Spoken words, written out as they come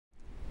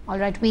All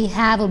right, we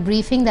have a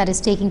briefing that is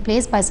taking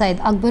place by Syed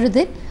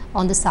Akbaruddin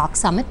on the SAARC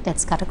summit.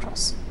 Let's cut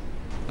across.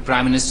 The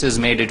Prime Minister has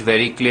made it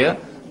very clear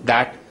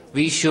that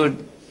we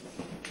should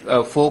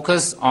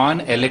focus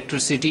on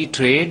electricity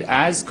trade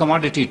as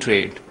commodity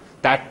trade.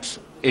 That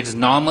it's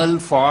normal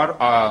for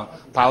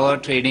power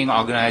trading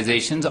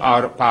organizations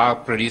or power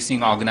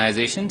producing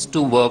organizations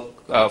to work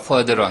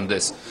further on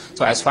this.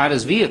 So as far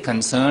as we are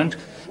concerned,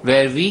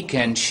 where we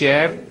can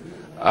share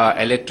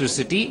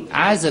electricity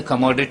as a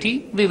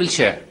commodity, we will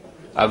share.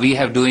 We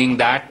are doing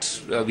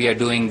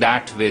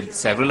that with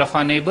several of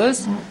our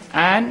neighbors,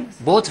 and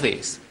both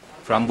ways.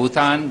 From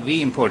Bhutan,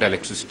 we import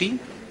electricity.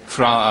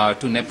 To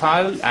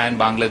Nepal and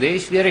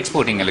Bangladesh, we are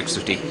exporting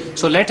electricity.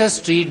 So let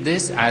us treat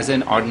this as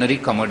an ordinary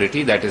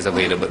commodity that is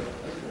available.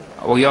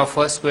 Your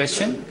first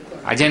question?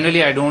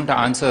 Generally, I don't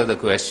answer the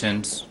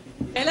questions.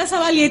 पहला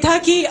सवाल ये था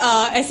कि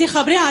ऐसी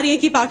खबरें आ रही हैं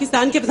कि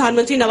पाकिस्तान के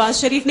प्रधानमंत्री नवाज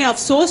शरीफ ने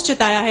अफसोस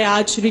जताया है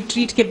आज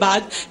रिट्रीट के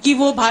बाद कि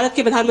वो भारत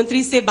के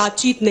प्रधानमंत्री से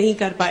बातचीत नहीं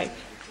कर पाए.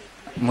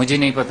 मुझे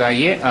नहीं पता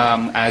ये.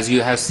 As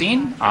you have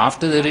seen,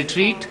 after the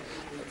retreat,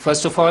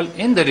 first of all,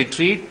 in the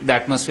retreat, the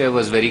atmosphere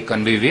was very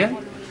convivial.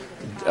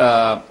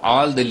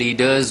 All the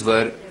leaders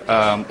were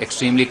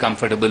extremely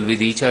comfortable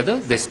with each other.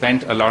 They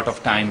spent a lot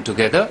of time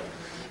together.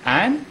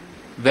 And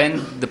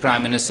when the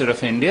Prime Minister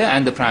of India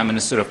and the Prime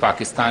Minister of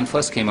Pakistan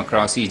first came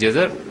across each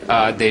other,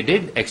 they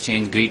did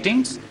exchange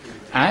greetings,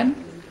 and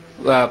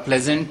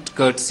pleasant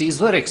courtesies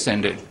were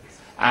extended.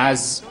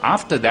 As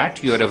after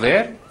that, you are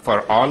aware,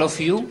 for all of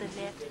you,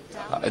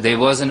 there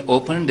was an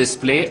open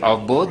display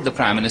of both the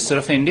Prime Minister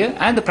of India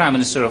and the Prime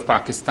Minister of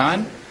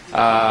Pakistan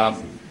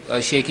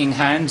shaking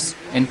hands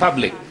in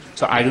public.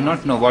 So I do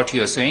not know what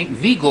you are saying.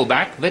 We go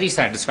back very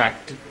satisfied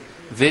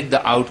with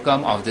the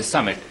outcome of this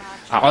summit.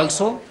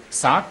 Also,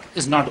 SAARC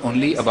is not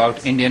only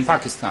about India and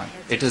Pakistan.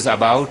 It is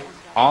about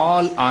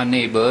all our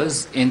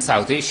neighbors in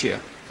South Asia.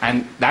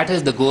 And that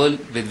is the goal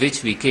with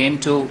which we came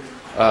to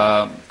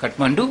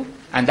Kathmandu,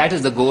 and that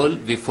is the goal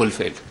we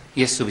fulfilled.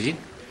 Yes, Subhajit?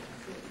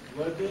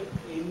 Were there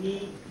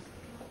any...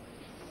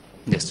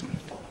 Just a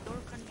minute.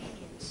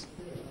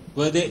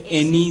 Were there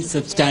any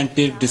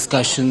substantive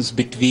discussions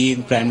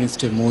between Prime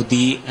Minister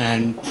Modi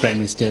and Prime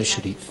Minister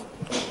Sharif?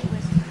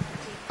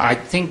 I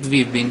think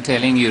we've been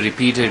telling you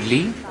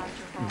repeatedly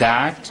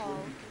that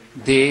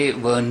there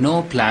were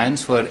no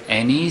plans for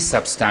any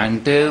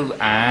substantive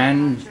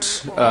and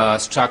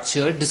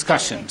structured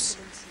discussions.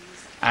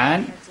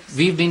 And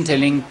we've been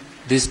telling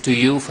this to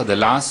you for the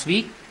last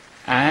week,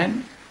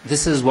 and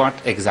this is what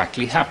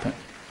exactly happened.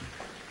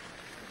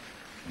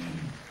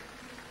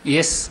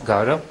 Yes,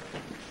 Gaurav?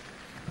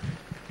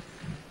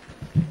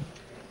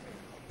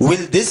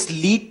 Will this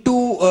lead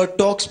to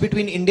talks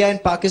between India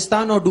and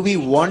Pakistan, or do we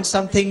want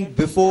something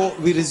before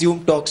we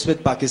resume talks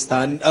with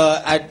Pakistan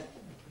at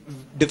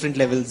different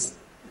levels?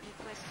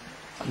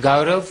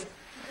 Gaurav,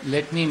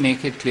 let me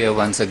make it clear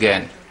once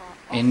again.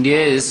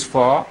 India is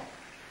for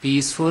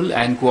peaceful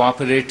and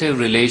cooperative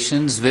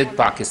relations with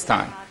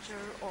Pakistan.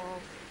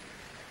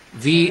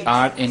 We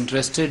are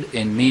interested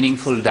in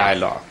meaningful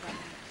dialogue.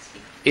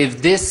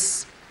 If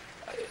this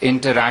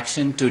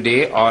interaction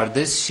today or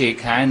this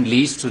shake hand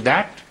leads to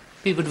that,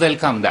 we would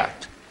welcome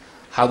that.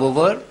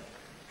 However,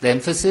 the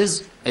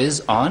emphasis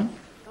is on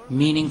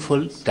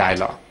meaningful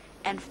dialogue.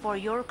 And for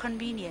your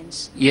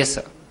convenience, yes,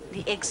 sir.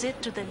 The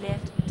exit to the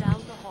left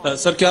down the hall.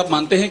 Sir, क्या आप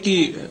मानते हैं कि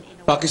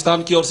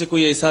पाकिस्तान की ओर से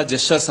कोई ऐसा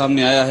gesture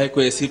सामने आया है,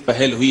 कोई ऐसी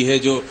पहल हुई है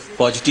जो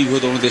पॉजिटिव हो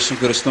दोनों देशों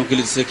के रिश्तों के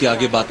लिए, जिससे कि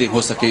आगे बातें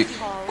हो सके?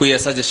 कोई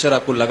ऐसा जेस्चर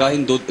आपको लगा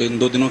इन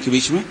दो दिनों के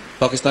बीच में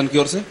पाकिस्तान की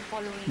ओर से?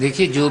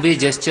 देखिए, जो भी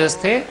जेस्चर्स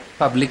थे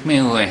पब्लिक में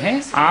हुए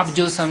हैं. आप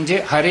जो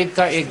समझे, हर एक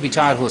का एक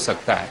विचार हो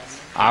सकता है.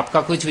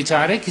 आपका कुछ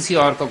विचार है, किसी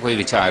और का कोई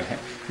विचार है.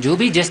 जो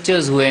भी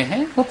जेस्चर्स हुए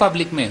हैं वो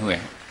पब्लिक में हुए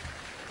हैं.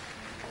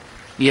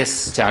 Yes,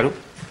 Charu.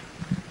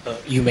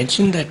 You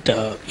mentioned that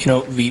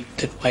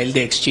that while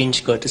they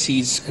exchanged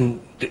courtesies and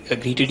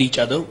greeted each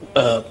other,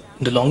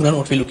 in the long run,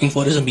 what we're looking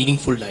for is a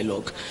meaningful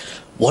dialogue.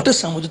 What are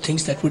some of the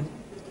things that would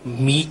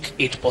make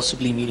it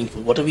possibly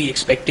meaningful? What are we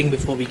expecting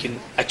before we can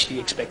actually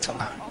expect some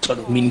sort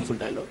of meaningful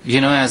dialogue?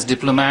 You know, as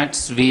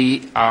diplomats,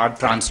 we are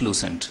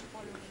translucent,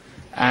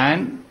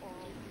 and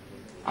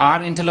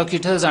our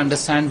interlocutors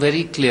understand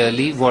very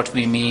clearly what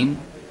we mean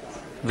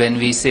when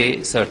we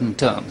say certain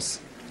terms.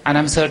 And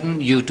I'm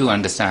certain you too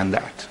understand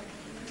that.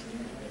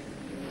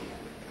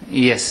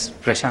 Yes,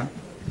 Prashant?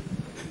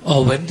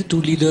 When the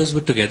two leaders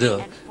were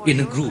together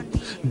in a group,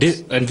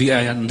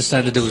 I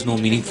understand that there was no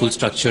meaningful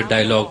structured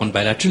dialogue on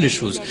bilateral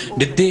issues.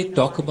 Did they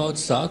talk about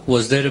SAARC?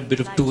 Was there a bit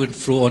of to and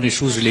fro on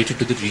issues related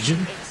to the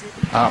region?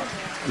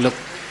 Look,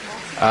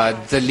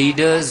 the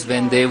leaders,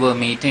 when they were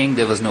meeting,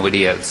 there was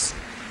nobody else.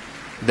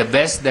 The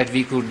best that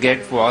we could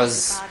get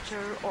was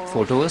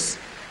photos.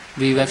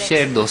 We have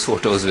shared those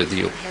photos with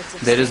you.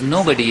 There is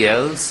nobody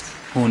else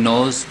who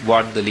knows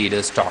what the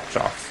leaders talked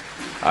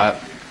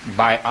of.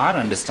 By our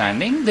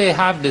understanding, they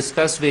have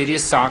discussed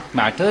various SAARC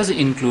matters,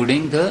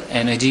 including the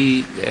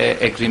energy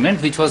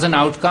agreement, which was an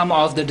outcome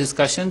of the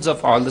discussions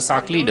of all the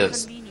SAARC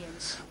leaders.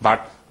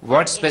 But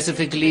what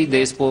specifically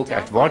they spoke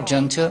at what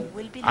juncture,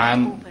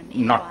 I'm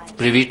not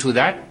privy to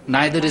that.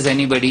 Neither is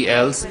anybody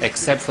else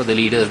except for the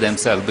leaders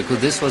themselves, because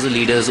this was a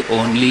leaders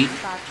only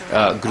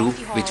group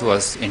which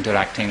was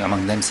interacting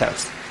among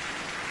themselves.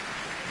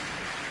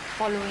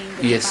 Following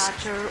the Yes.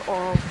 departure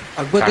of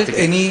Akbar, did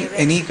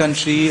any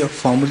country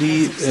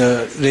formally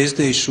raise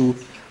the issue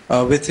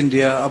with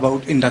India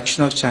about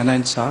induction of China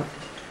in SAARC?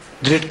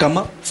 Did it come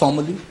up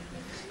formally?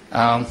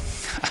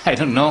 I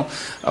don't know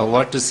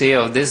what to say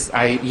of this.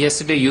 I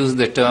yesterday used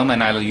the term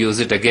and I'll use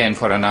it again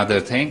for another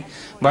thing.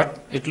 But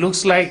it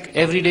looks like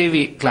every day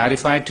we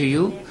clarify to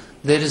you,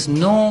 there is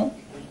no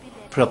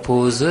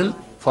proposal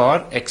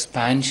for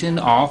expansion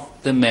of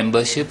the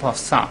membership of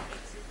SAARC.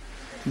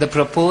 The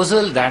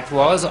proposal that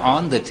was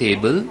on the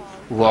table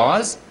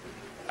was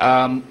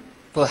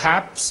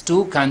perhaps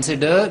to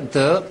consider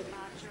the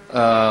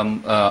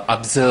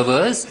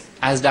observers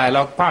as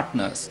dialogue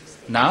partners.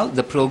 Now,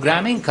 the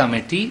programming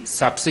committee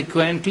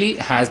subsequently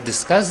has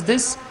discussed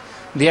this.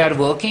 They are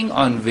working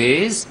on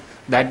ways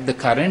that the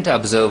current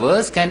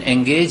observers can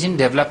engage in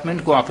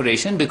development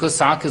cooperation, because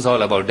SAARC is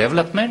all about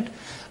development.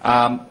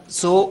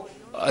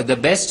 The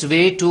best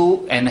way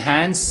to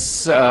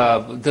enhance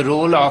the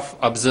role of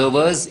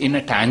observers in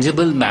a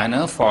tangible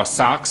manner for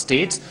SAARC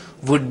states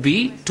would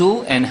be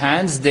to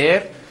enhance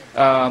their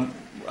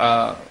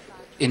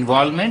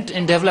involvement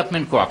in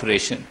development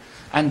cooperation.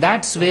 And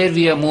that's where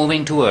we are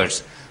moving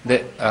towards.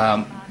 The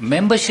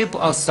membership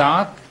of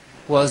SAARC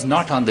was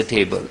not on the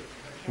table.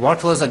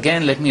 What was,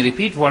 again, let me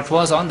repeat, what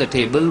was on the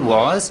table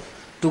was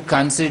to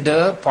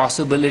consider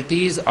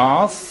possibilities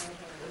of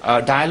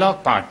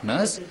dialogue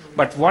partners,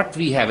 but what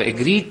we have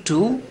agreed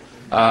to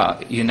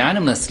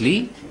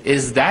unanimously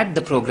is that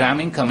the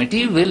programming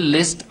committee will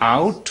list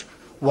out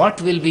what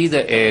will be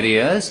the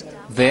areas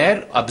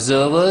where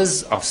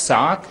observers of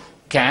SAARC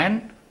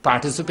can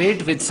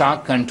participate with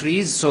SAARC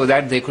countries so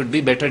that there could be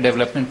better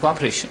development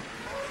cooperation.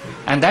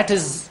 And that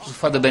is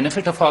for the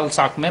benefit of all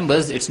SAARC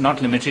members. It's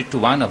not limited to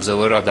one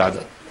observer or the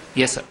other.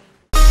 Yes, sir.